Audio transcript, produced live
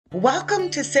Welcome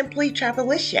to Simply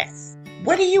Travelicious.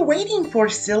 What are you waiting for,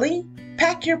 silly?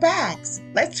 Pack your bags.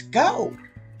 Let's go.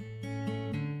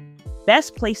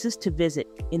 Best places to visit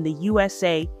in the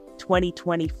USA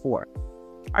 2024.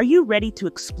 Are you ready to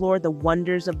explore the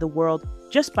wonders of the world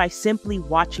just by simply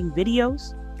watching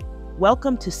videos?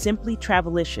 Welcome to Simply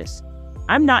Travelicious.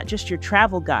 I'm not just your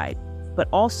travel guide, but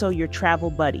also your travel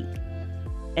buddy.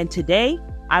 And today,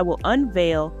 I will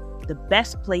unveil the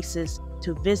best places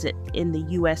to visit in the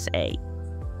USA.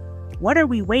 What are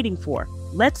we waiting for?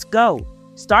 Let's go!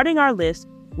 Starting our list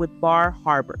with Bar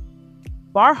Harbor.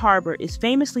 Bar Harbor is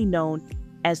famously known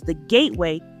as the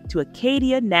gateway to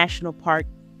Acadia National Park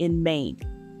in Maine.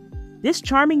 This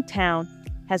charming town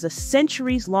has a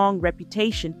centuries-long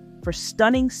reputation for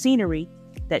stunning scenery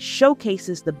that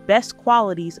showcases the best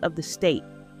qualities of the state.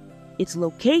 Its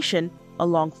location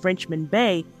along Frenchman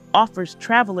Bay offers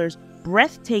travelers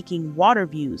breathtaking water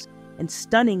views and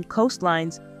stunning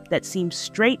coastlines that seem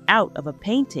straight out of a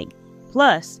painting.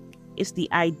 Plus, it's the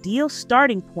ideal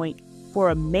starting point for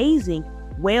amazing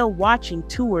whale watching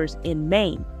tours in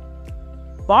Maine.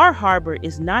 Bar Harbor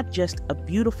is not just a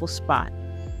beautiful spot,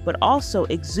 but also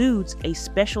exudes a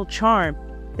special charm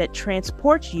that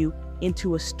transports you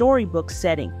into a storybook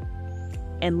setting.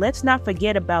 And let's not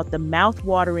forget about the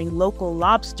mouth-watering local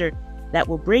lobster that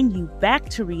will bring you back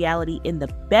to reality in the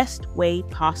best way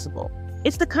possible.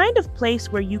 It's the kind of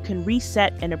place where you can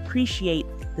reset and appreciate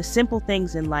the simple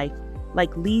things in life,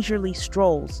 like leisurely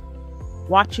strolls,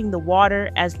 watching the water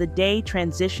as the day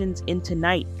transitions into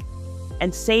night,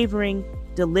 and savoring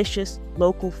delicious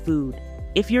local food.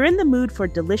 If you're in the mood for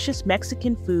delicious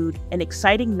Mexican food and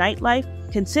exciting nightlife,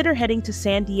 consider heading to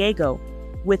San Diego.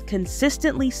 With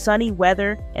consistently sunny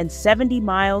weather and 70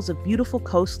 miles of beautiful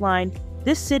coastline,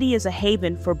 this city is a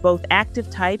haven for both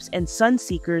active types and sun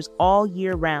seekers all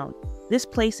year round. This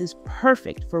place is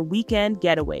perfect for weekend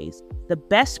getaways, the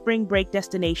best spring break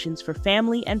destinations for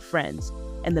family and friends,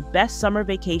 and the best summer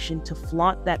vacation to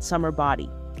flaunt that summer body.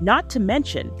 Not to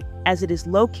mention, as it is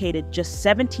located just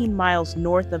 17 miles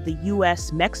north of the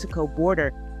US-Mexico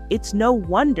border, it's no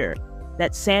wonder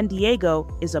that San Diego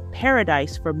is a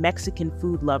paradise for Mexican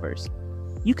food lovers.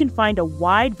 You can find a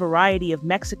wide variety of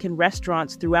Mexican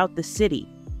restaurants throughout the city,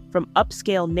 from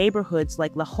upscale neighborhoods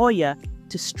like La Jolla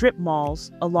to strip malls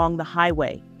along the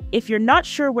highway. If you're not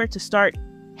sure where to start,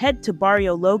 head to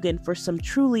Barrio Logan for some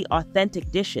truly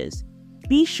authentic dishes.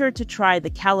 Be sure to try the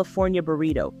California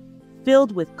burrito,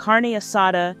 filled with carne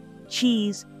asada,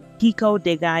 cheese, pico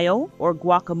de gallo or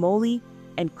guacamole,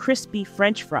 and crispy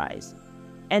French fries.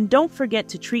 And don't forget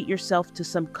to treat yourself to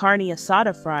some carne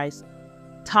asada fries,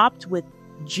 topped with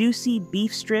juicy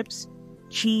beef strips,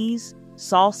 cheese,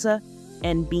 salsa,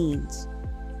 and beans.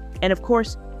 And of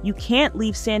course, you can't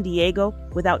leave San Diego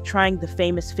without trying the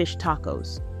famous fish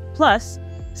tacos. Plus,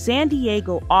 San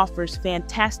Diego offers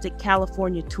fantastic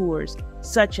California tours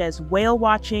such as whale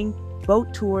watching,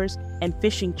 boat tours, and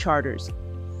fishing charters.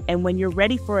 And when you're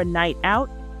ready for a night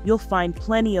out, you'll find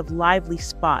plenty of lively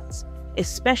spots,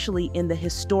 especially in the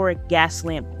historic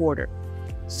Gaslamp Quarter.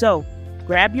 So,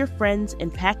 grab your friends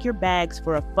and pack your bags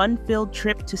for a fun-filled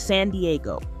trip to San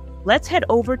Diego. Let's head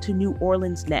over to New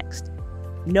Orleans next.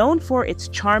 Known for its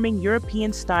charming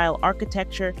European-style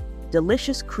architecture,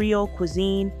 delicious Creole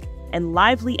cuisine, and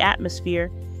lively atmosphere,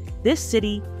 this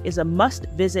city is a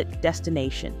must-visit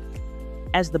destination.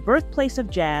 As the birthplace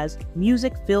of jazz,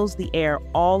 music fills the air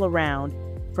all around,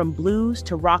 from blues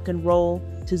to rock and roll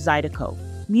to zydeco.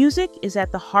 Music is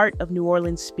at the heart of New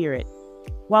Orleans' spirit.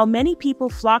 While many people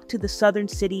flock to the southern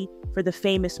city for the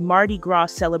famous Mardi Gras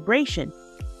celebration,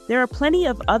 there are plenty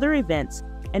of other events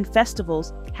and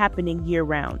festivals happening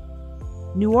year-round.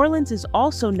 New Orleans is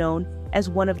also known as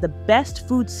one of the best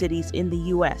food cities in the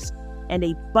U.S. and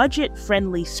a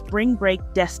budget-friendly spring break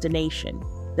destination.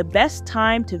 The best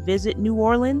time to visit New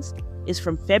Orleans is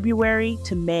from February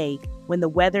to May, when the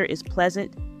weather is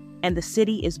pleasant and the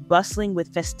city is bustling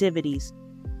with festivities.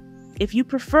 If you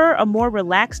prefer a more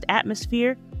relaxed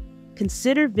atmosphere,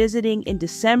 consider visiting in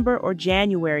December or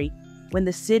January when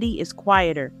the city is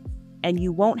quieter and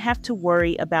you won't have to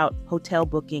worry about hotel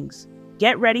bookings.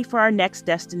 Get ready for our next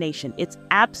destination. It's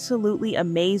absolutely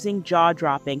amazing,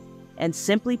 jaw-dropping, and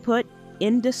simply put,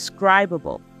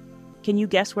 indescribable. Can you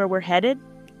guess where we're headed?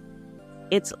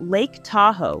 It's Lake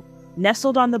Tahoe,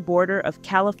 nestled on the border of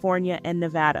California and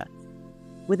Nevada.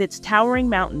 With its towering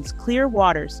mountains, clear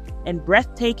waters, and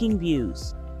breathtaking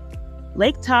views.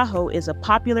 Lake Tahoe is a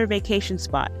popular vacation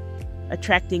spot,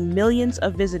 attracting millions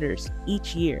of visitors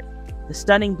each year. The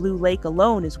stunning blue lake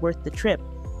alone is worth the trip,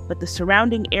 but the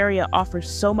surrounding area offers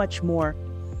so much more,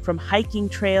 from hiking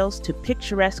trails to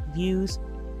picturesque views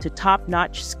to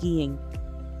top-notch skiing.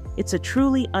 It's a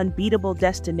truly unbeatable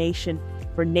destination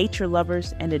for nature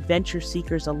lovers and adventure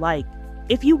seekers alike.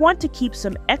 If you want to keep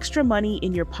some extra money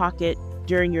in your pocket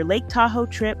during your Lake Tahoe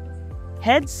trip,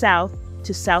 head south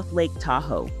to South Lake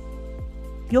Tahoe.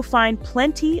 You'll find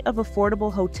plenty of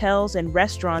affordable hotels and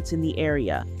restaurants in the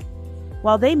area.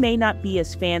 While they may not be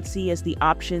as fancy as the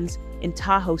options in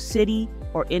Tahoe City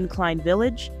or Incline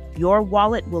Village, your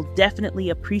wallet will definitely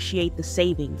appreciate the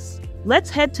savings. Let's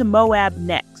head to Moab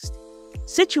next.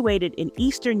 Situated in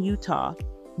eastern Utah,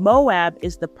 Moab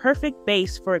is the perfect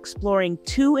base for exploring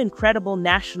two incredible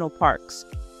national parks,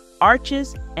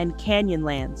 Arches and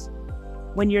Canyonlands.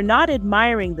 When you're not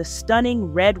admiring the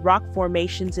stunning red rock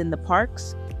formations in the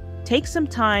parks, take some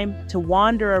time to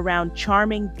wander around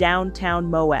charming downtown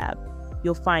Moab.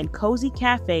 You'll find cozy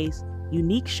cafes,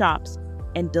 unique shops,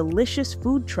 and delicious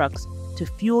food trucks to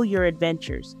fuel your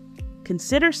adventures.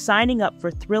 Consider signing up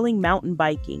for thrilling mountain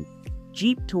biking,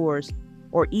 jeep tours,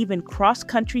 or even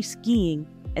cross-country skiing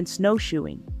and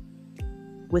snowshoeing.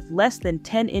 With less than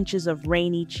 10 inches of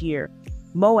rain each year,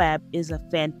 Moab is a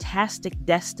fantastic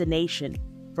destination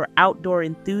for outdoor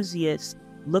enthusiasts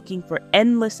looking for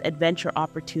endless adventure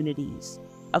opportunities.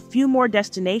 A few more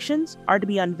destinations are to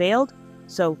be unveiled,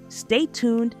 so stay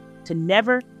tuned to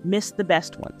never miss the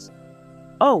best ones.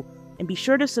 Oh, and be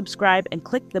sure to subscribe and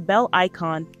click the bell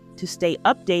icon to stay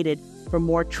updated for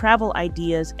more travel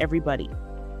ideas, everybody.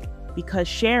 Because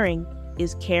sharing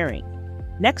is caring.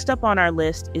 Next up on our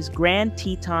list is Grand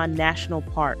Teton National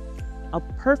Park, a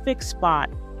perfect spot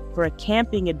for a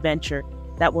camping adventure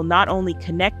that will not only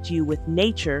connect you with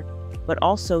nature, but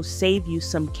also save you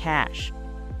some cash.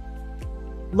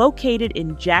 Located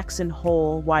in Jackson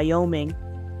Hole, Wyoming,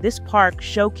 this park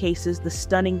showcases the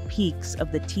stunning peaks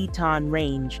of the Teton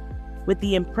Range, with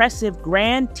the impressive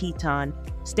Grand Teton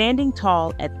standing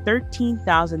tall at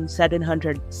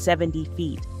 13,770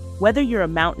 feet. Whether you're a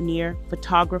mountaineer,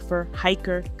 photographer,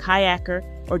 hiker, kayaker,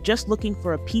 or just looking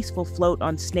for a peaceful float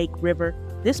on Snake River,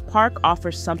 this park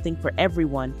offers something for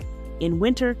everyone. In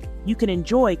winter, you can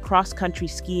enjoy cross-country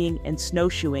skiing and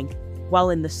snowshoeing,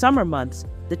 while in the summer months,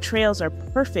 the trails are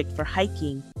perfect for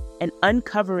hiking and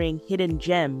uncovering hidden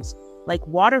gems like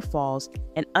waterfalls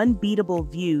and unbeatable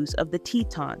views of the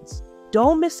Tetons.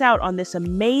 Don't miss out on this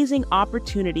amazing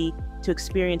opportunity to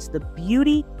experience the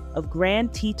beauty of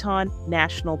Grand Teton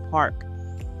National Park.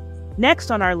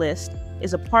 Next on our list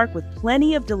is a park with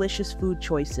plenty of delicious food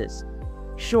choices.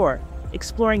 Sure,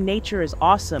 exploring nature is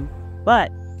awesome, but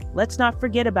let's not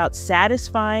forget about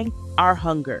satisfying our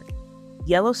hunger.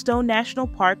 Yellowstone National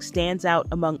Park stands out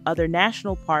among other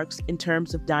national parks in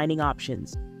terms of dining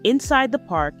options. Inside the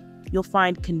park, you'll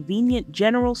find convenient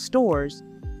general stores,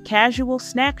 casual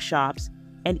snack shops,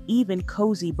 and even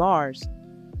cozy bars.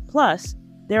 Plus,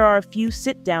 there are a few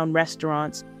sit-down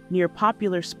restaurants near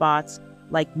popular spots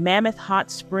like Mammoth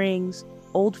Hot Springs,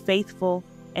 Old Faithful,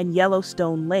 and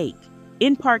Yellowstone Lake.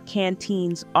 In-park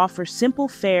canteens offer simple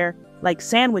fare like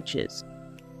sandwiches,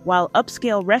 while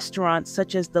upscale restaurants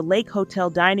such as the Lake Hotel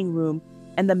Dining Room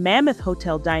and the Mammoth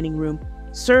Hotel Dining Room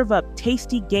serve up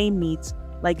tasty game meats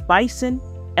like bison,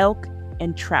 elk,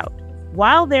 and trout.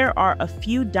 While there are a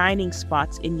few dining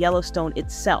spots in Yellowstone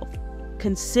itself,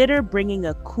 consider bringing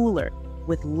a cooler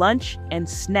with lunch and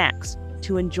snacks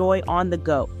to enjoy on the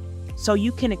go, so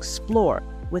you can explore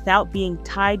without being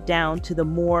tied down to the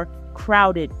more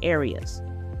crowded areas.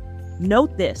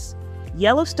 Note this,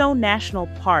 Yellowstone National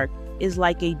Park is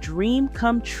like a dream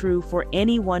come true for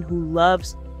anyone who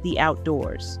loves the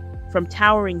outdoors. From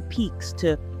towering peaks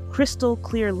to crystal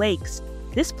clear lakes,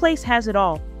 this place has it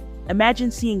all.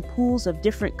 Imagine seeing pools of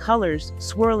different colors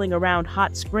swirling around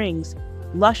hot springs,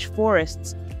 lush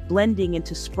forests blending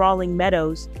into sprawling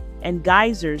meadows, and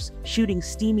geysers shooting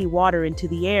steamy water into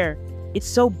the air. It's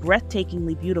so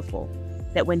breathtakingly beautiful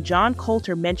that when John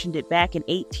Coulter mentioned it back in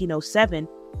 1807,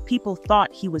 people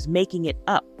thought he was making it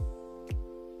up.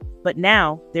 But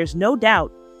now, there's no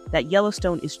doubt that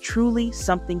Yellowstone is truly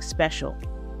something special.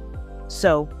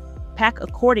 So, pack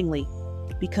accordingly,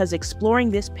 because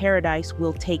exploring this paradise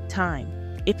will take time.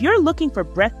 If you're looking for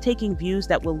breathtaking views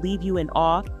that will leave you in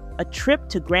awe, a trip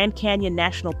to Grand Canyon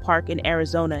National Park in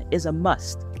Arizona is a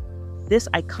must. This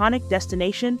iconic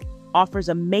destination offers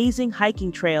amazing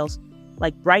hiking trails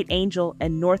like Bright Angel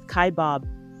and North Kaibab,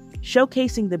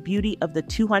 showcasing the beauty of the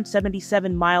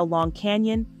 277-mile-long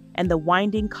canyon and the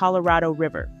winding Colorado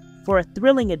River. For a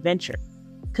thrilling adventure,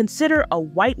 consider a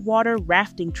whitewater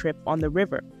rafting trip on the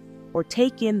river, or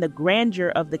take in the grandeur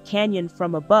of the canyon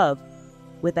from above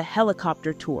with a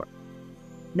helicopter tour.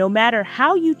 No matter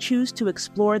how you choose to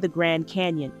explore the Grand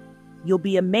Canyon, you'll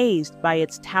be amazed by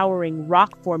its towering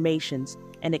rock formations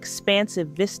and expansive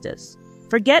vistas.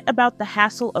 Forget about the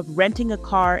hassle of renting a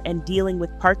car and dealing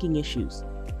with parking issues.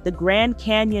 The Grand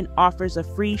Canyon offers a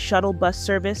free shuttle bus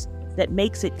service that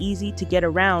makes it easy to get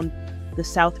around the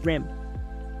South Rim.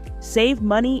 Save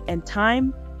money and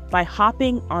time by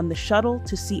hopping on the shuttle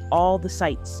to see all the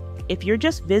sights. If you're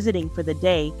just visiting for the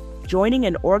day, joining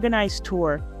an organized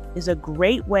tour is a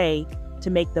great way to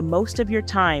make the most of your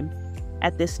time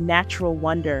at this natural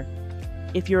wonder.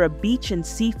 If you're a beach and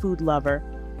seafood lover,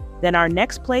 then our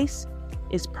next place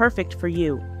is perfect for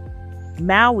you.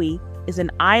 Maui is an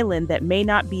island that may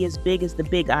not be as big as the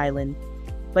Big Island,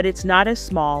 but it's not as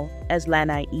small as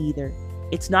Lanai either.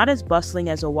 It's not as bustling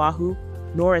as Oahu,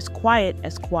 nor as quiet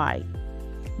as Kauai.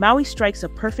 Maui strikes a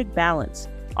perfect balance,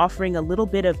 offering a little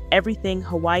bit of everything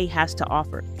Hawaii has to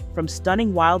offer, from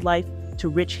stunning wildlife to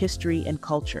rich history and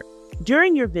culture.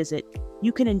 During your visit,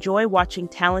 you can enjoy watching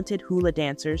talented hula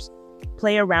dancers,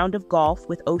 play a round of golf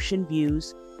with ocean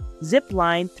views, zip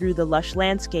line through the lush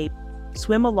landscape,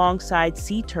 swim alongside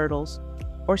sea turtles,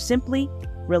 or simply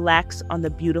relax on the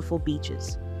beautiful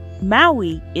beaches.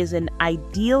 Maui is an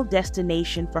ideal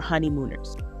destination for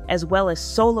honeymooners, as well as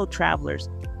solo travelers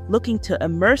looking to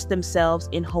immerse themselves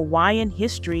in Hawaiian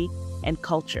history and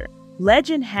culture.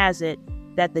 Legend has it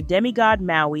that the demigod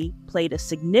Maui played a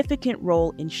significant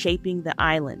role in shaping the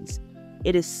islands.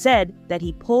 It is said that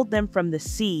he pulled them from the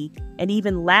sea and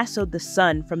even lassoed the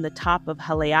sun from the top of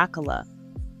Haleakala.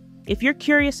 If you're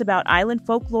curious about island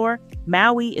folklore,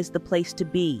 Maui is the place to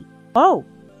be. Oh,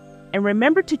 and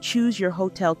remember to choose your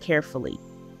hotel carefully.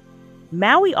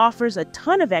 Maui offers a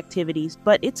ton of activities,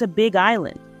 but it's a big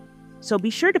island. So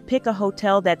be sure to pick a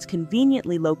hotel that's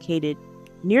conveniently located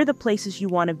near the places you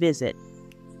want to visit.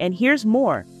 And here's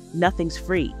more, nothing's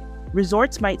free.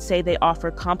 Resorts might say they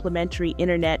offer complimentary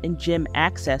internet and gym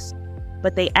access,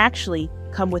 but they actually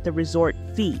come with a resort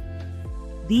fee.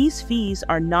 These fees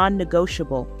are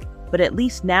non-negotiable, but at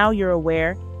least now you're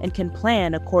aware and can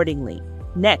plan accordingly.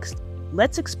 Next,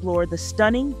 let's explore the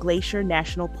stunning Glacier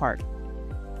National Park.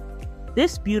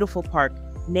 This beautiful park,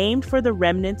 named for the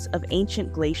remnants of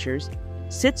ancient glaciers,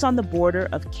 sits on the border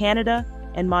of Canada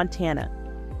and Montana.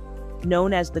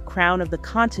 Known as the crown of the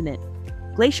continent,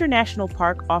 Glacier National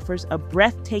Park offers a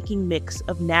breathtaking mix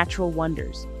of natural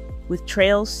wonders, with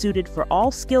trails suited for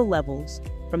all skill levels,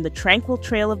 from the tranquil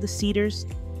Trail of the Cedars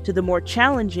to the more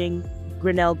challenging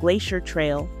Grinnell Glacier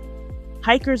Trail.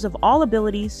 Hikers of all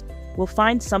abilities will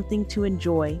find something to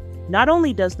enjoy. Not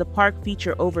only does the park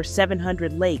feature over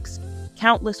 700 lakes,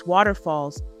 countless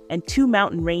waterfalls, and 2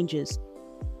 mountain ranges,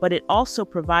 but it also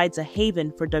provides a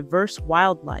haven for diverse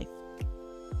wildlife.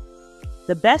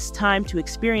 The best time to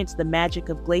experience the magic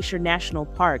of Glacier National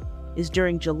Park is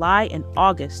during July and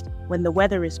August, when the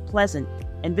weather is pleasant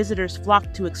and visitors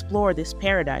flock to explore this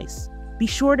paradise. Be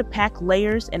sure to pack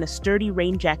layers and a sturdy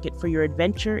rain jacket for your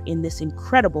adventure in this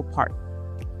incredible park.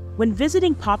 When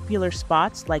visiting popular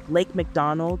spots like Lake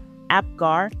McDonald,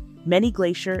 Apgar, Many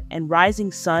Glacier, and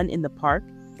Rising Sun in the park,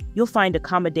 you'll find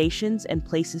accommodations and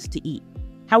places to eat.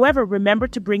 However, remember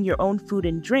to bring your own food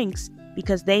and drinks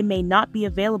because they may not be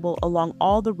available along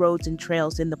all the roads and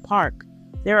trails in the park.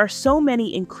 There are so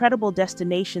many incredible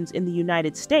destinations in the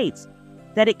United States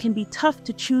that it can be tough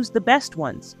to choose the best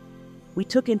ones. We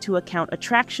took into account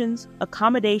attractions,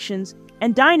 accommodations,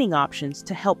 and dining options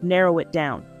to help narrow it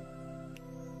down.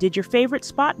 Did your favorite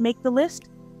spot make the list?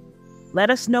 Let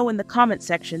us know in the comment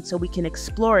section so we can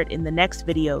explore it in the next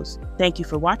videos. Thank you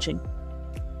for watching.